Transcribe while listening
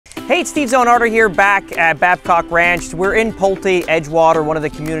Hey, it's Steve Zonarder here back at Babcock Ranch. We're in Pulte, Edgewater, one of the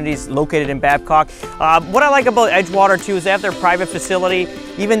communities located in Babcock. What I like about Edgewater too is they have their private facility.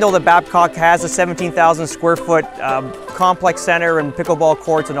 Even though the Babcock has a 17,000 square foot complex center and pickleball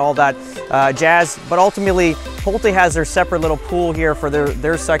courts and all that jazz, but ultimately Pulte has their separate little pool here for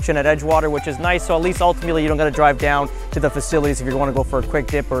their section at Edgewater, which is nice. So at least ultimately you don't got to drive down to the facilities if you want to go for a quick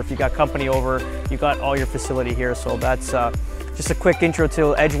dip, or if you got company over, you got all your facility here. So that's just a quick intro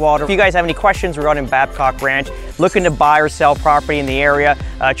to Edgewater. If you guys have any questions regarding Babcock Ranch, looking to buy or sell property in the area,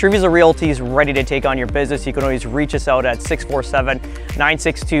 Trevisa Realty is ready to take on your business. You can always reach us out at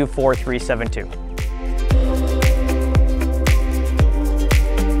 647-962-4372.